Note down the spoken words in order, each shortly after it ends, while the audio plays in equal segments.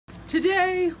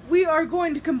Today we are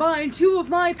going to combine two of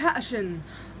my passion,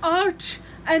 art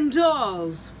and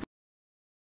dolls.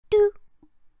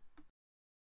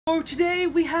 For today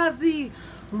we have the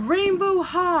Rainbow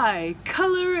High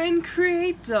Color and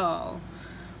Create doll,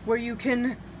 where you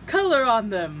can color on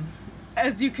them,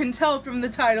 as you can tell from the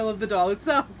title of the doll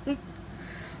itself.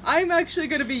 I'm actually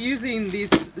going to be using these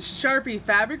Sharpie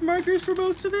fabric markers for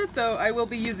most of it, though I will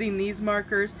be using these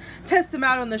markers, test them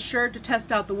out on the shirt to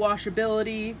test out the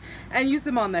washability, and use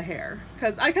them on the hair,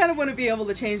 because I kind of want to be able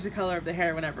to change the color of the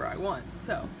hair whenever I want.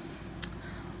 So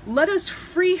let us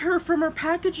free her from her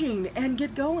packaging and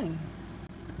get going.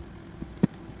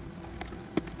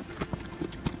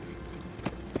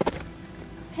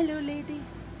 Hello, lady.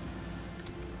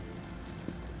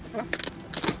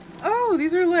 Oh,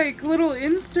 these are like little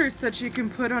inserts that you can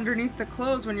put underneath the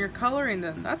clothes when you're coloring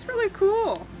them. That's really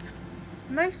cool.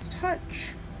 Nice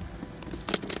touch.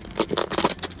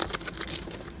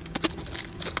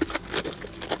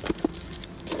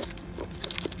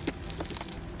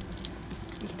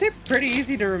 This tape's pretty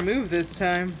easy to remove this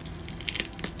time.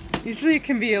 Usually it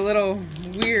can be a little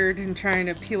weird in trying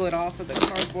to peel it off of the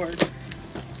cardboard.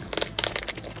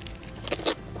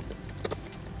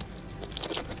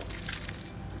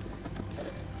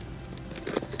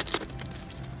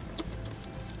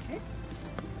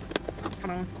 Come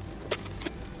on.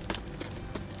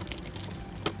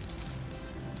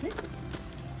 Okay.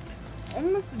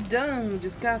 Almost done.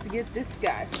 Just got to get this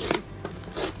guy free.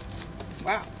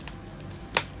 Wow.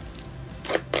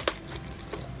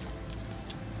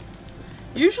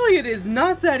 Usually it is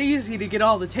not that easy to get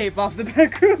all the tape off the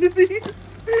background of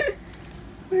these.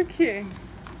 Okay.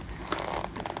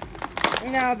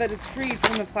 Now that it's freed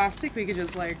from the plastic, we could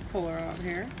just like pull her out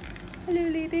here. Hello,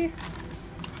 lady.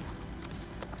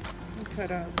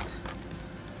 Cut out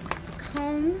the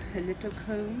comb, a little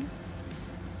comb,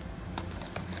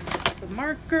 the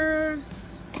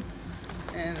markers,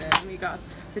 and then we got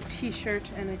the t-shirt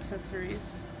and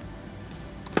accessories.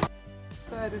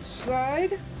 That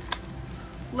aside,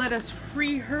 let us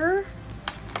free her.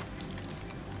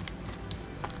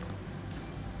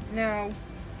 Now,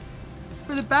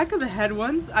 for the back of the head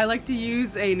ones, I like to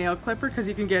use a nail clipper because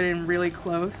you can get in really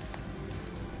close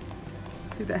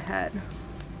to the head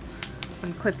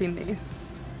when clipping these.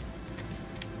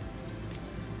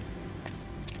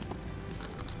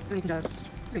 And you can just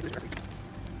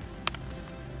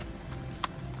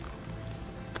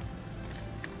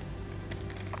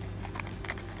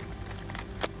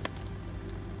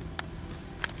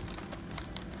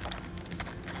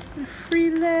a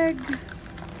free leg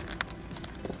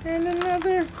and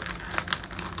another.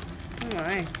 Oh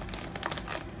my,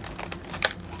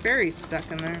 very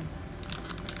stuck in there.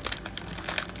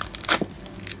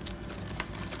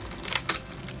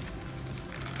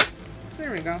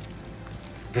 There we go.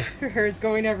 Her hair is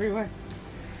going everywhere.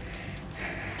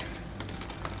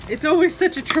 It's always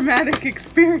such a traumatic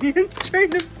experience trying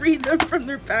to free them from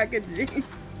their packaging.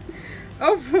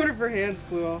 Oh, one of her hands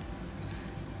flew off.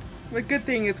 But good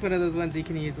thing it's one of those ones you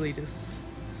can easily just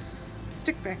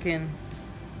stick back in.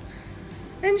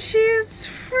 And she is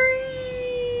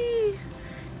free!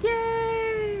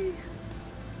 Yay!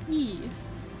 Yee.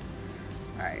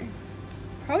 Alright.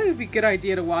 Probably would be a good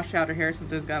idea to wash out her hair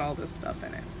since there's got all this stuff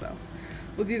in it, so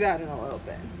we'll do that in a little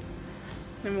bit.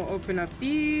 Then we'll open up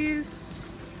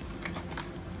these.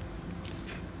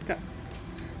 Got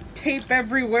tape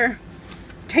everywhere.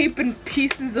 Tape and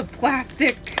pieces of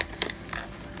plastic.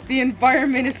 The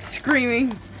environment is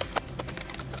screaming.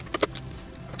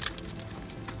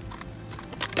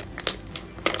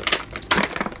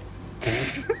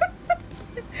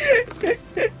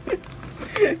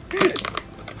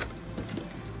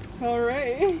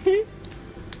 Alright.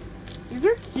 These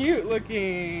are cute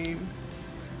looking.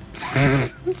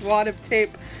 A lot of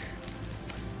tape.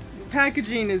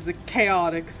 Packaging is a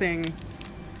chaotic thing.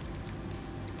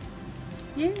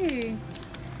 Yay.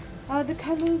 All the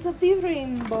colors of the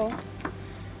rainbow.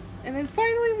 And then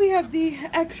finally we have the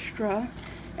extra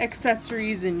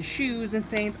accessories and shoes and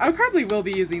things. I probably will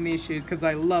be using these shoes because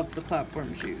I love the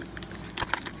platform shoes.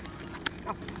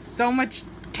 So much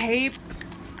tape.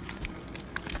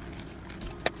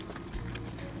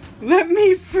 Let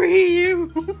me free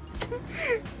you!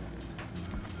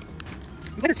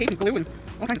 There's tape and glue and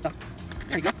all kinds of stuff.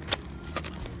 There you go.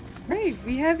 Right,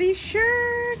 we have a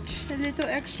shirt, a little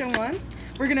extra one.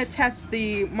 We're gonna test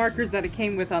the markers that it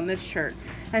came with on this shirt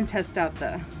and test out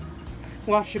the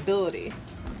washability.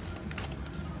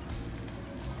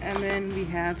 And then we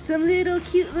have some little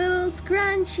cute little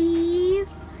scrunchies.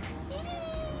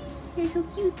 They're so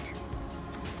cute.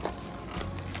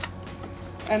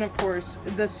 And of course,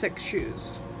 the 6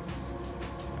 shoes.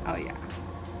 Oh yeah.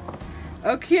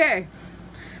 Okay,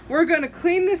 we're gonna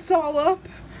clean this all up.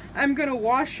 I'm gonna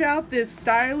wash out this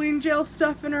styling gel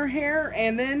stuff in her hair,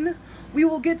 and then we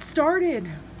will get started.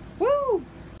 Woo!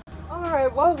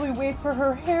 Alright, while we wait for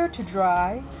her hair to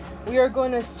dry, we are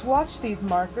going to swatch these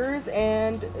markers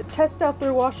and test out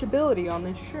their washability on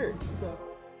this shirt. So.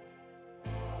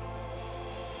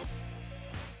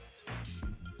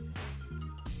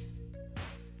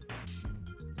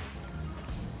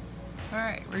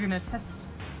 Alright, we're gonna test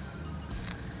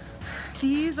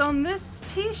these on this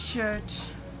t-shirt.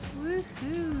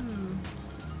 Woohoo!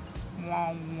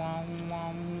 Wow, wow,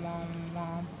 wow, wow,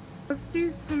 wow. Let's do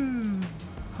some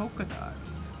polka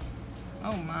dots.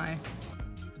 Oh my.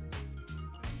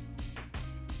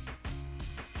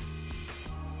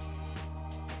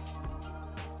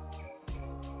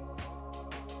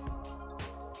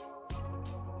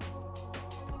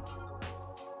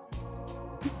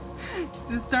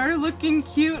 It started looking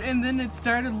cute and then it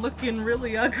started looking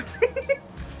really ugly.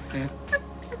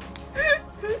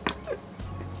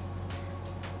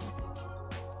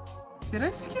 Did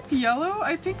I skip yellow?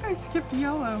 I think I skipped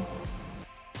yellow.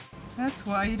 That's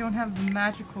why you don't have the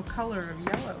magical color of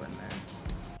yellow in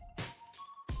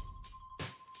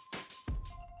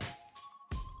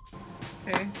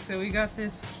there. Okay, so we got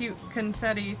this cute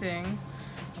confetti thing,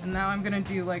 and now I'm gonna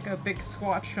do like a big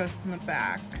swatch on the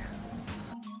back.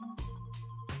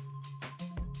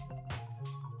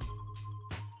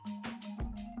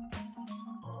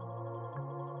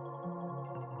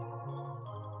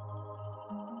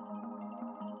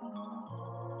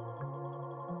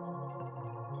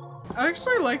 I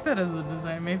actually like that as a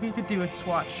design. Maybe you could do a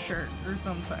swatch shirt or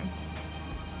something.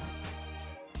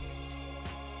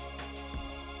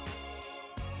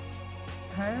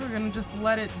 Okay, we're gonna just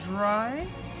let it dry.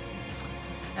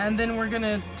 And then we're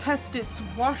gonna test its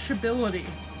washability.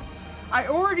 I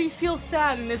already feel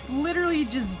sad and it's literally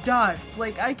just dots.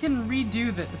 Like, I can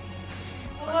redo this.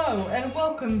 Hello and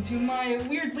welcome to my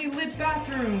weirdly lit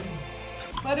bathroom.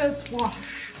 Let us wash.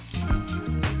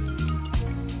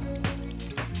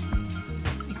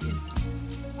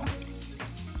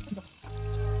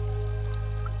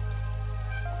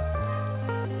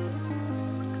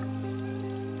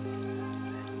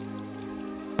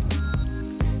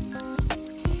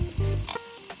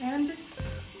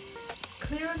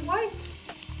 Clear and white.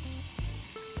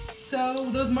 So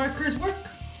those markers work.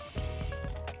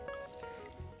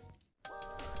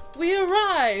 We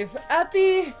arrive at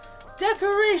the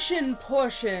decoration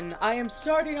portion. I am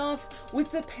starting off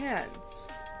with the pants.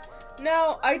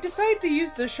 Now, I decided to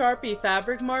use the Sharpie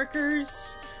fabric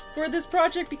markers for this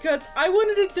project because I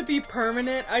wanted it to be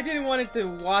permanent. I didn't want it to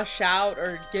wash out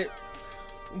or get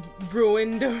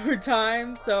ruined over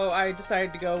time, so I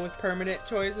decided to go with permanent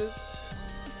choices.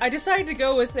 I decided to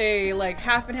go with a like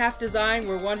half and half design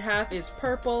where one half is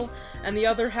purple and the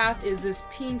other half is this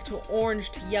pink to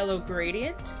orange to yellow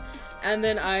gradient. And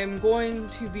then I'm going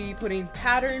to be putting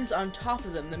patterns on top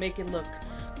of them to make it look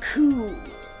cool.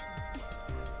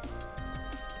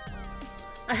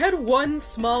 I had one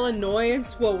small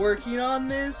annoyance while working on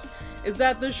this, is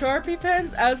that the Sharpie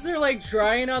pens, as they're like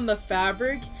drying on the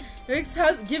fabric,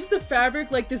 it gives the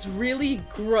fabric like this really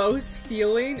gross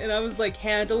feeling, and I was like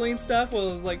handling stuff while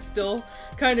it was like still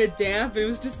kind of damp. It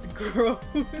was just a gross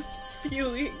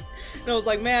feeling. And I was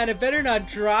like, man, it better not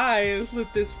dry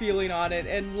with this feeling on it.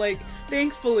 And like,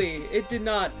 thankfully, it did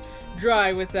not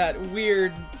dry with that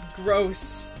weird,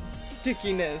 gross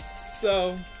stickiness.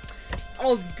 So,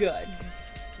 all's good.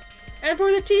 And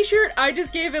for the t-shirt, I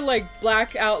just gave it like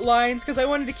black outlines because I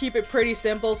wanted to keep it pretty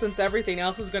simple since everything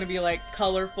else was going to be like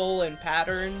colorful and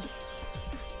patterned.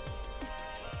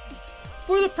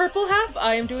 For the purple half,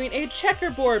 I am doing a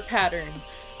checkerboard pattern.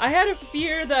 I had a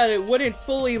fear that it wouldn't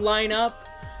fully line up,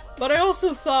 but I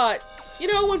also thought, you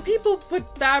know, when people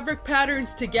put fabric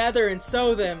patterns together and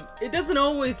sew them, it doesn't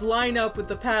always line up with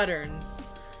the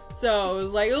patterns. So it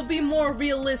was like, it'll be more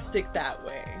realistic that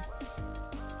way.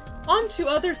 On to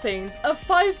other things, a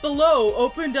Five Below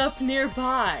opened up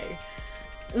nearby.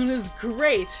 It was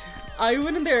great. I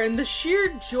went in there and the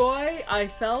sheer joy I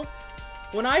felt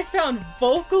when I found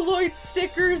Vocaloid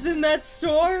stickers in that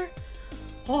store.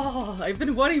 Oh, I've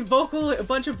been wanting a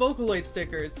bunch of Vocaloid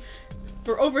stickers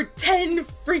for over 10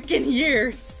 freaking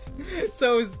years.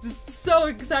 So I was just so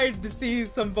excited to see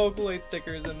some Vocaloid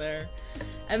stickers in there.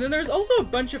 And then there's also a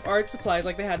bunch of art supplies,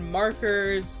 like they had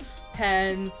markers,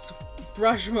 pens,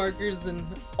 brush markers, and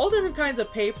all different kinds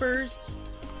of papers.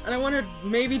 And I want to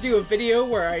maybe do a video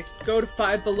where I go to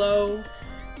Five Below,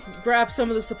 grab some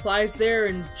of the supplies there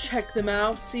and check them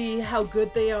out, see how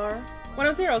good they are. When I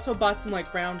was there, I also bought some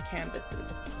like round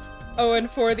canvases. Oh, and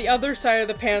for the other side of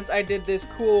the pants, I did this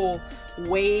cool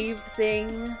wave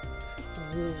thing.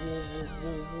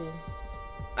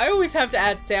 I always have to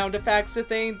add sound effects to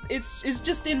things. It's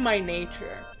just in my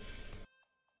nature.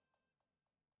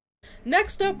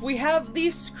 Next up, we have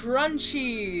these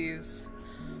scrunchies.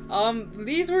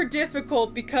 These were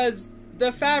difficult because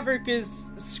the fabric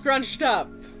is scrunched up.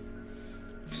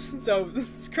 So,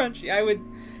 scrunchy. I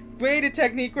made a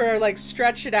technique where I like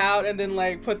stretch it out and then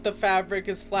like put the fabric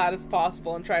as flat as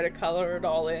possible and try to color it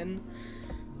all in.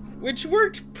 Which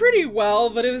worked pretty well,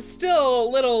 but it was still a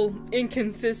little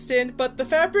inconsistent. But the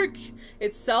fabric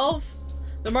itself,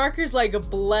 the markers like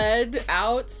bled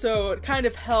out, so it kind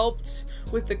of helped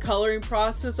with the coloring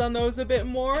process on those a bit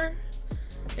more.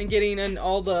 And getting in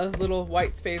all the little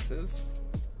white spaces.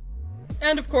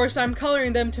 And of course, I'm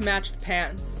coloring them to match the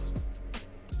pants.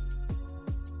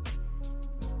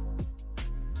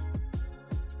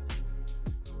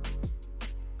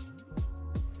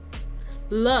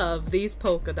 Love these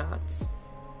polka dots.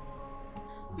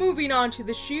 Moving on to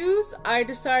the shoes, I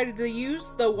decided to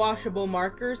use the washable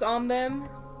markers on them.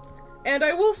 And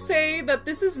I will say that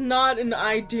this is not an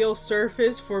ideal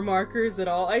surface for markers at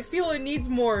all. I feel it needs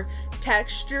more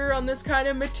texture on this kind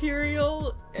of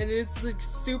material, and it's like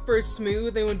super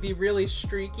smooth and would be really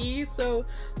streaky, so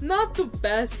not the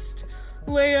best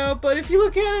layout, but if you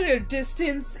look at it at a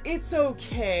distance, it's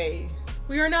okay.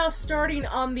 We are now starting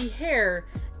on the hair,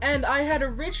 and I had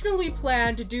originally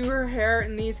planned to do her hair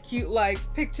in these cute like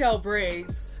pigtail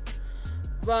braids,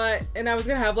 and I was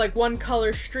gonna have like one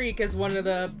color streak as one of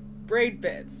the braid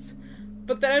bits.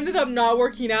 But that ended up not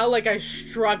working out. Like, I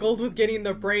struggled with getting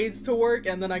the braids to work,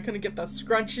 and then I couldn't get the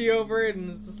scrunchie over it, and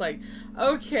it's just like,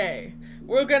 okay,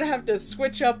 we're gonna have to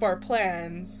switch up our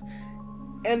plans.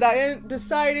 And I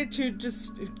decided to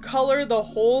just color the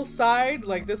whole side,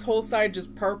 like this whole side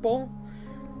just purple,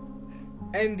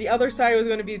 and the other side was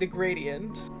gonna be the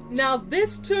gradient. Now,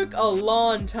 this took a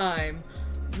long time.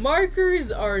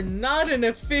 Markers are not an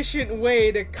efficient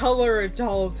way to color a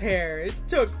doll's hair. It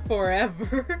took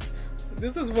forever.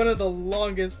 This was one of the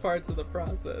longest parts of the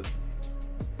process.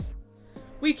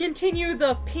 We continue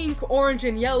the pink, orange,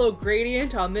 and yellow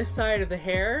gradient on this side of the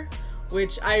hair,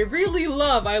 which I really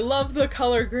love. I love the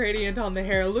color gradient on the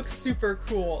hair. It looks super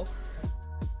cool.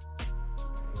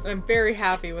 I'm very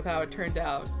happy with how it turned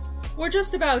out. We're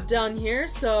just about done here,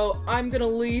 so I'm gonna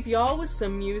leave y'all with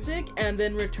some music and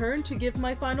then return to give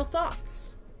my final thoughts.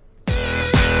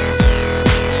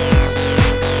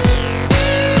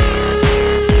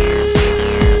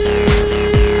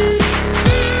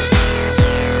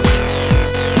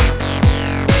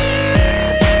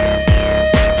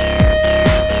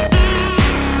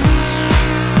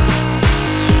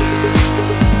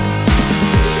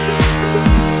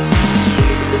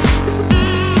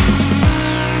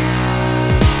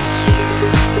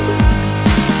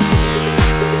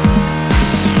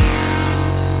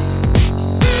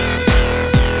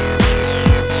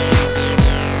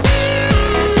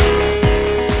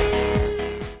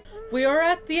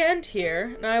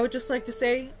 Here, and I would just like to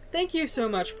say thank you so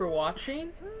much for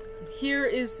watching. Here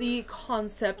is the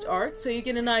concept art, so you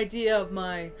get an idea of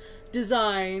my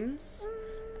designs,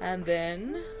 and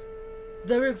then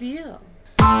the reveal.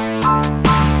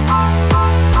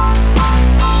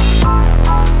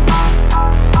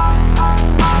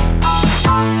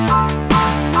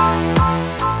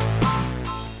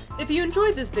 If you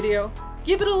enjoyed this video,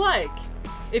 give it a like.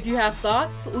 If you have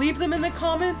thoughts, leave them in the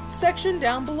comment section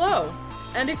down below.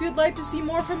 And if you'd like to see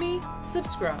more from me,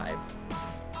 subscribe.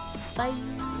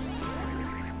 Bye!